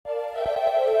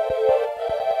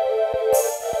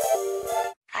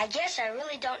guess I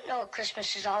really don't know what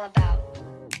Christmas is all about.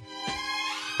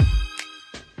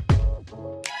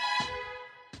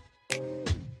 Isn't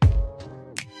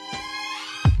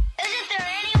there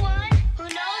anyone who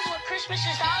knows what Christmas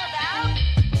is all about?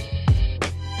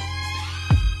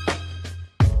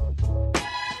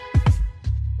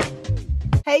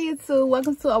 Hey YouTube,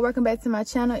 welcome to or welcome back to my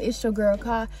channel. It's your girl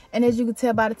Car, and as you can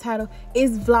tell by the title,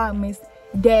 it's Vlogmas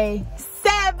Day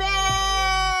 7.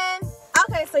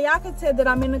 Okay, so y'all can tell that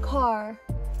I'm in the car,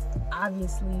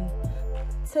 obviously.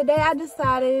 Today I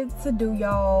decided to do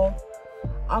y'all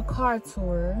a car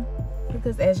tour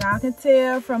because as y'all can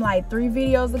tell from like 3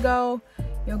 videos ago,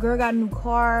 your girl got a new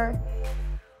car.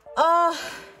 I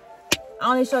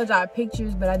only showed y'all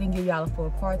pictures, but I didn't give y'all a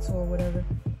full car tour or whatever.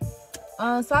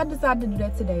 So I decided to do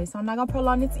that today. So I'm not gonna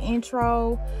prolong this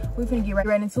intro. We're finna get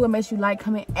right into it. Make sure you like,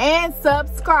 comment, and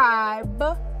subscribe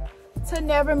to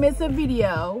never miss a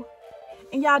video.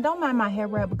 And y'all don't mind my hair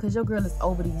wrap because your girl is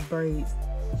over these braids.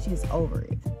 She is over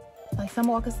it. Like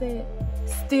Summer Walker said,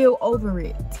 still over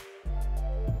it.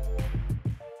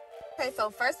 Okay, so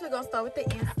first we're gonna start with the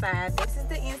inside. This is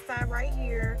the inside right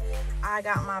here. I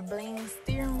got my bling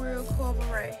steering wheel cover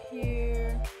right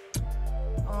here.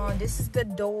 This is the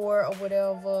door or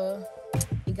whatever.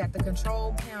 You got the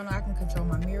control panel. I can control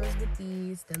my mirrors with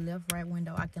these. The left, right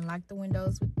window. I can lock the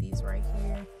windows with these right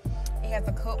here. It has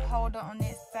a cup holder on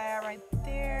this side right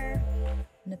there.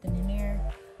 Nothing in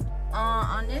there.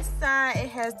 On this side, it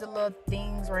has the little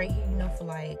things right here, you know, for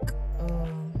like,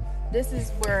 this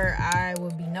is where I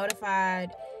will be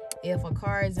notified if a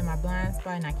car is in my blind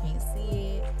spot and I can't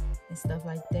see it. And stuff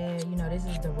like that. You know, this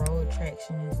is the road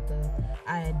traction and stuff.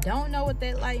 I don't know what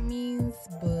that light means,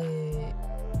 but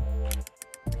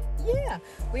yeah,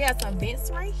 we have some vents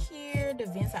right here. The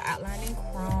vents are outlined in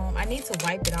chrome. I need to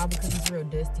wipe it off because it's real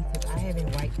dusty because I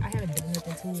haven't done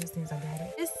nothing to it since I got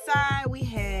it. This side we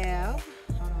have,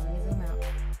 hold on, let me zoom out.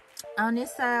 On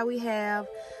this side we have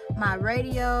my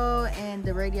radio and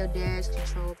the radio dash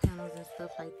control panels and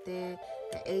stuff like that.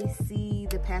 The AC,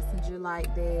 the passenger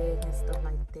light bag and stuff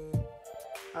like that.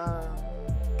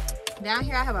 Down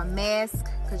here I have a mask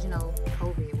because, you know,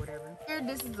 COVID, whatever. Here,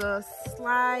 this is a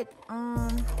slide,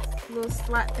 little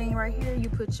slot thing right here. You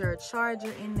put your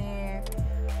charger in there.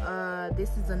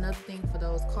 This is another thing for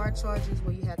those car chargers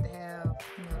where you have to have,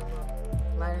 you know,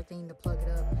 a lighter thing to plug it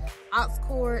up. Aux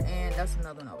cord, and that's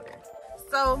another one over there.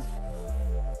 So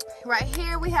right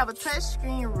here we have a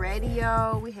touchscreen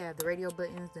radio. We have the radio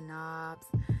buttons, the knobs.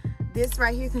 This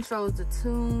right here controls the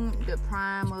tune, the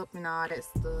prime up, and all that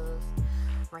stuff.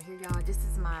 Right here, y'all, this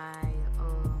is my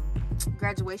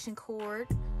graduation cord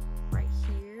right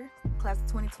here. Class of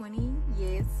 2020,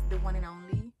 yes, the one and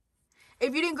only.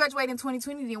 If you didn't graduate in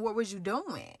 2020, then what was you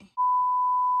doing?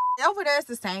 Over there, it's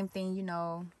the same thing, you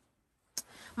know.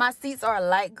 My seats are a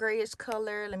light grayish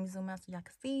color. Let me zoom out so y'all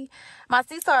can see. My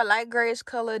seats are a light grayish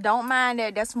color. Don't mind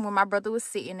that. That's from where my brother was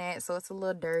sitting at, so it's a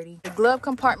little dirty. The glove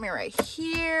compartment right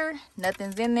here.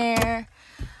 Nothing's in there.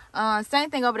 Same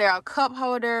thing over there. A cup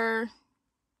holder.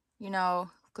 You know,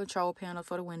 control panel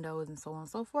for the windows and so on and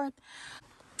so forth.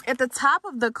 At the top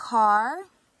of the car.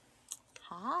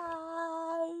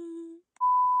 Hi.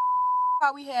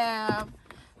 We have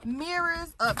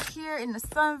mirrors up here in the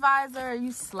sun visor.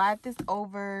 You slide this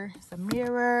over. It's a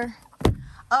mirror.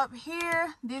 Up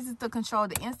here, this is to control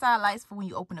the inside lights for when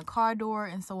you open the car door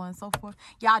and so on and so forth.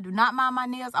 Y'all do not mind my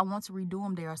nails. I want to redo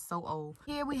them. They are so old.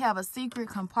 Here we have a secret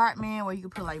compartment where you can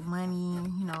put like money,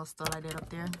 you know, stuff like that up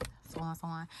there. So on and so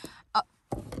on.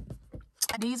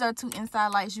 These are 2 inside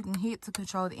lights you can hit to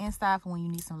control the inside for when you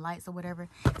need some lights or whatever.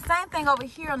 Same thing over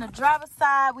here on the driver's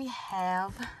side. We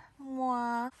have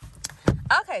one.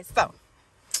 Okay, so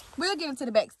we'll get into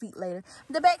the back seat later.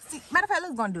 The back seat, matter of fact,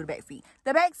 let's go and do the back seat.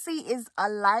 The back seat is a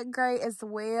light gray as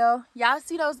well. Y'all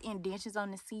see those indentions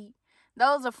on the seat?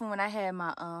 Those are from when I had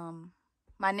my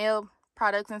my nail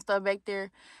products and stuff back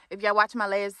there. If y'all watch my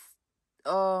last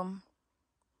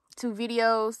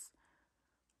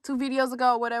 2 videos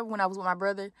ago or whatever, when I was with my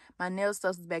brother, my nail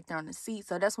stuff was back there on the seat,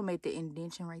 so that's what made the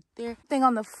indentation right there. Thing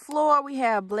on the floor, we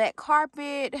have black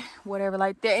carpet, whatever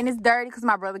like that, and it's dirty because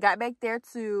my brother got back there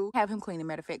to have him clean it,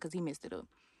 matter of fact, because he messed it up.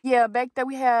 Yeah, back there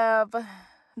we have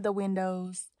the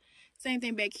windows. Same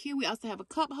thing back here. We also have a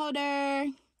cup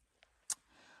holder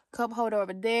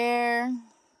over there.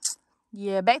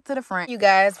 Yeah, back to the front, you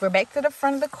guys. We're back to the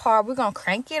front of the car. We're gonna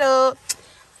crank it up.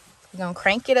 We're gonna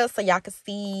crank it up so y'all can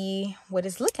see what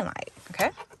it's looking like,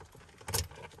 okay?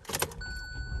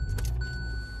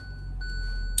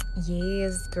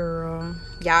 Yes, girl.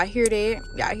 Y'all hear that?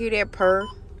 Y'all hear that purr?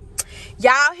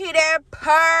 Y'all hear that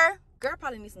purr? Girl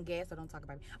probably needs some gas, so don't talk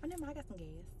about it. Oh, never mind. I got some gas.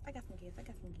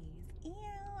 Ew,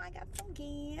 I got some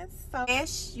gas. So,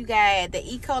 gas, you got the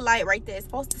eco light right there. It's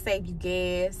supposed to save you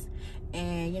gas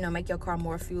and, you know, make your car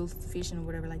more fuel efficient or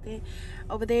whatever like that.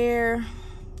 Over there,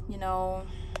 you know,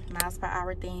 miles per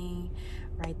hour thing.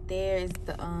 Right there is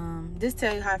the this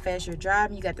tells you how fast you're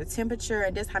driving. You got the temperature,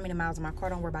 and this how many miles on my car.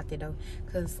 Don't worry about that though,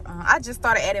 because I just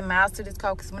started adding miles to this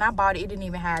car, because when I bought it, it didn't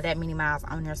even have that many miles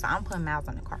on there, so I'm putting miles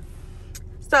on the car.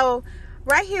 So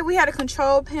right here we had a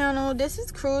control panel. This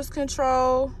is cruise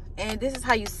control, and this is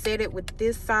how you set it with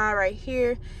this side right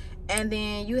here. And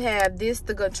then you have this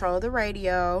to control the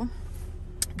radio.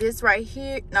 This right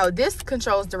here, no, this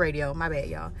controls the radio. My bad,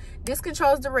 y'all. This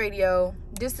controls the radio.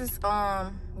 This is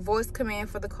voice command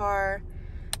for the car.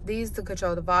 These to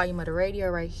control the volume of the radio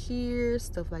right here,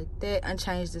 stuff like that.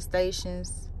 Unchange the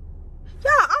stations.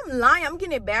 Y'all, I'm lying. I'm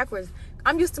getting it backwards.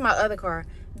 I'm used to my other car.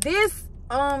 This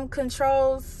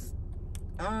controls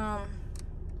the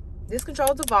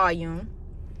volume.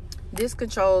 This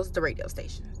controls the radio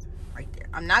stations right there.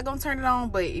 I'm not gonna turn it on,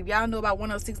 but if y'all know about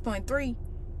 106.3,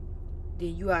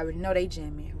 then you already know they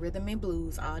jamming rhythm and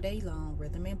blues all day long.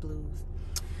 Rhythm and blues.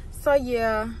 So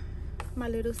yeah, my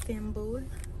little symbol.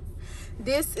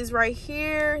 This is right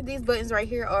here. These buttons right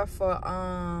here are for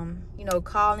you know,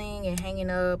 calling and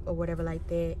hanging up or whatever like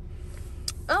that.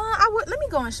 Let me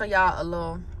go and show y'all a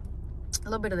little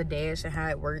bit of the dash and how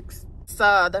it works.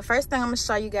 So the first thing I'm gonna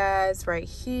show you guys right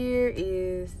here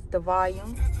is the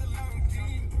volume.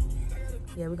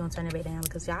 Yeah, we're gonna turn it back down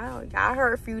because y'all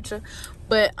heard Future.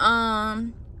 But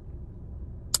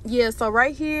yeah, so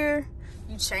right here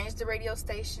you change the radio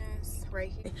stations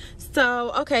right here.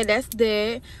 So okay, that's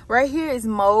that. Right here is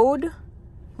mode.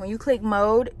 When you click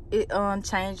mode, it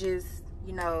changes,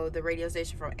 you know, the radio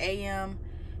station from AM,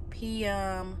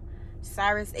 PM,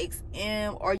 Sirius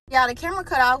XM, or yeah, the camera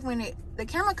cut off when it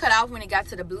got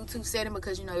to the Bluetooth setting,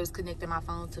 because you know it was connecting my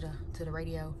phone to the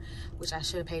radio, which I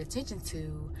should have paid attention to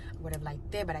or whatever like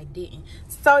that, but I didn't.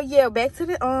 So yeah, back to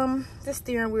the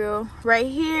steering wheel. Right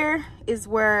here is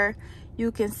where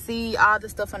you can see all the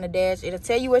stuff on the dash. It'll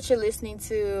tell you what you're listening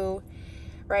to.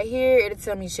 Right here, it'll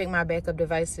tell me to check my backup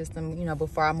device system, you know,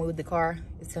 before I move the car.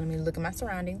 It's telling me to look at my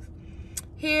surroundings.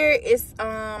 Here is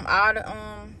all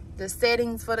the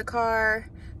settings for the car,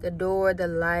 the door, the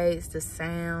lights, the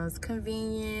sounds,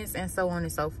 convenience, and so on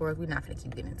and so forth. We're not gonna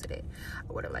keep getting into that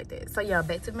or whatever like that. So yeah,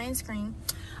 back to the main screen.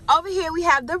 Over here we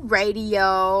have the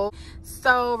radio.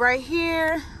 So right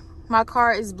here, my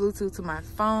car is Bluetooth to my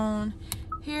phone.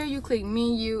 Here you click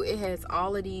menu, it has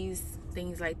all of these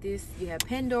things like this. You have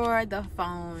Pandora, the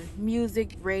phone,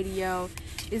 music, radio.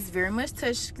 It's very much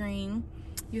touch screen.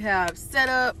 You have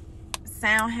setup,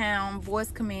 sound hound,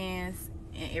 voice commands,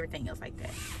 and everything else like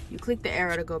that. You click the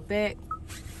arrow to go back.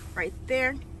 Right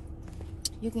there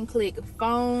you can click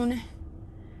phone,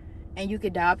 and you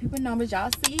can dial people numbers.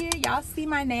 Y'all see it? Y'all see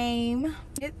my name?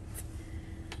 It's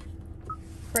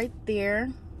right there.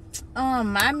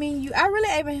 My menu, I really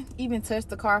haven't even touched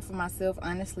the car for myself,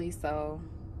 honestly. So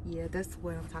yeah, that's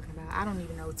what I'm talking about. I don't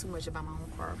even know too much about my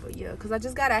own car, but yeah, because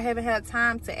I haven't had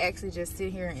time to actually just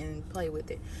sit here and play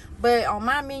with it. But on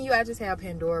my menu, I just have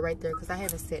Pandora right there because I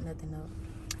haven't set nothing up.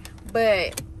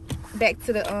 But back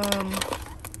to the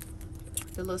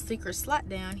little secret slot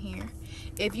down here.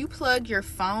 If you plug your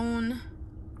phone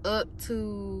up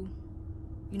to,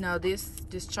 you know, this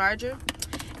charger,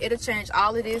 it'll change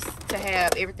all of this to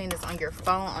have everything that's on your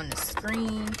phone on the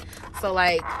screen. So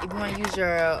like if you want to use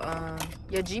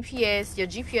your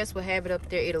GPS will have it up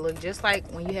there. It'll look just like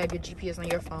when you have your GPS on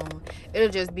your phone. It'll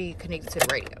just be connected to the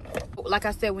radio. Like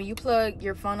I said, when you plug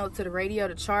your phone up to the radio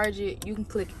to charge it, you can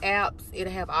click apps.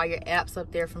 It'll have all your apps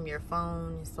up there from your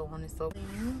phone and so on and so forth.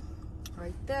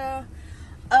 Right there.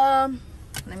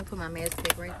 Let me put my mask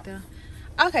back right there.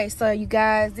 Okay, so you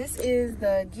guys, this is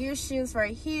the gear shifts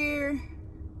right here.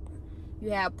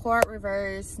 You have park,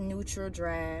 reverse, neutral,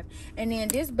 drive. And then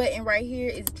this button right here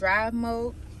is drive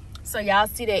mode. So y'all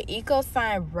see that eco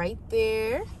sign right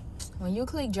there. When you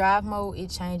click drive mode, it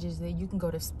changes it. You can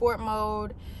go to sport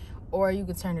mode, or you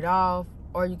can turn it off,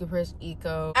 or you can press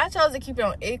eco. I chose to keep it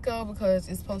on eco because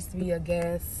it's supposed to be a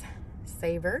gas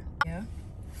saver. Yeah.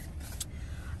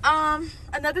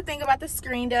 Another thing about the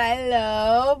screen that I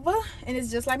love, and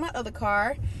it's just like my other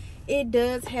car, it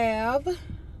does have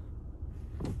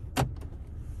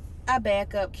a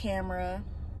backup camera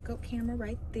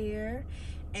right there,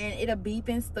 and it'll beep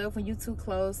and stuff when you're too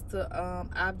close to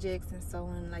objects and so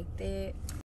on like that.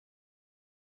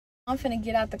 I'm finna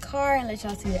get out the car and let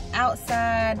y'all see the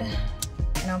outside,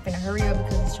 and I'm finna hurry up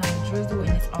because it's trying to drizzle and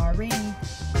it's already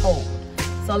cold.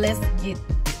 So let's get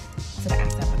to the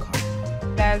outside of the car.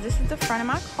 guys, this is the front of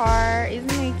my car.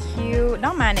 Isn't it cute?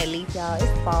 Don't mind that leaf, y'all.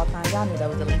 It's fall time. Y'all knew that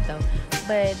was a leaf though.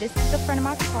 But this is the front of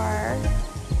my car.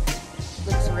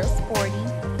 Looks real sporty.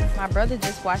 My brother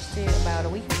just washed it about a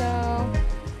week ago,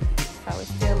 so it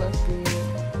still looks good.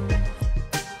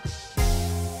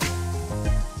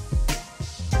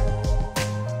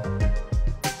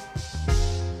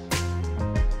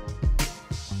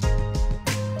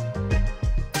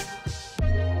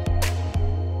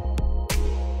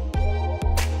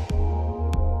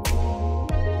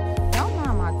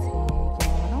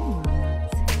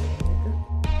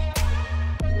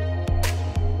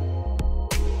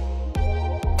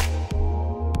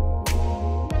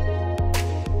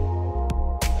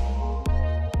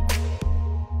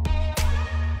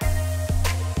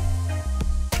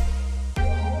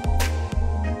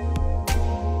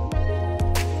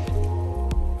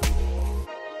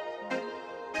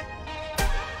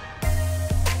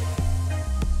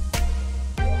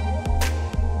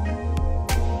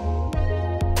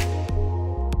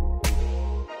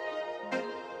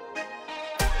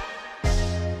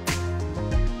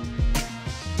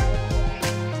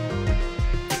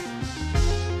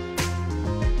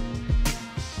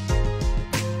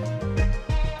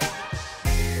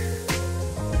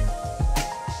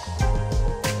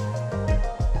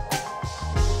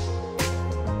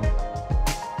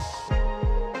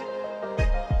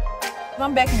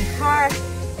 I'm back in the car.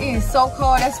 It is so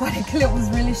cold. That's why the clip was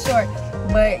really short.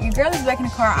 But your girl is back in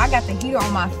the car. I got the heater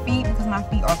on my feet because my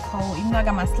feet are cold. Even though I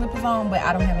got my slippers on, but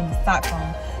I don't have any socks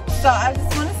on. So I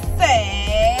just want to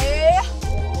say,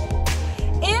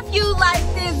 if you like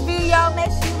this video, make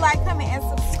sure you like, comment, and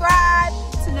subscribe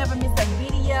to never miss a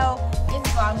video. It's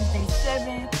Vlogmas Day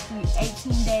 7. We're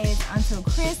 18 days until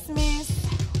Christmas.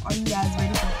 Are you guys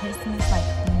ready for Christmas? Like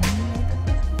me?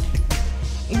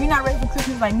 If you're not ready for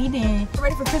Christmas like me, then if you're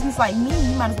ready for Christmas like me,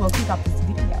 you might as well kick off this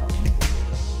video.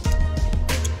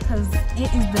 Because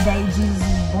it is the day Jesus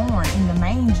was born in the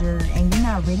manger, and you're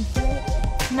not ready for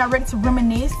it? You're not ready to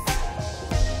reminisce?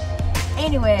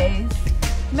 Anyways,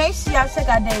 make sure y'all check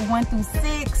out day 1 through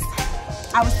 6.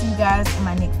 I will see you guys in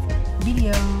my next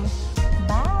video.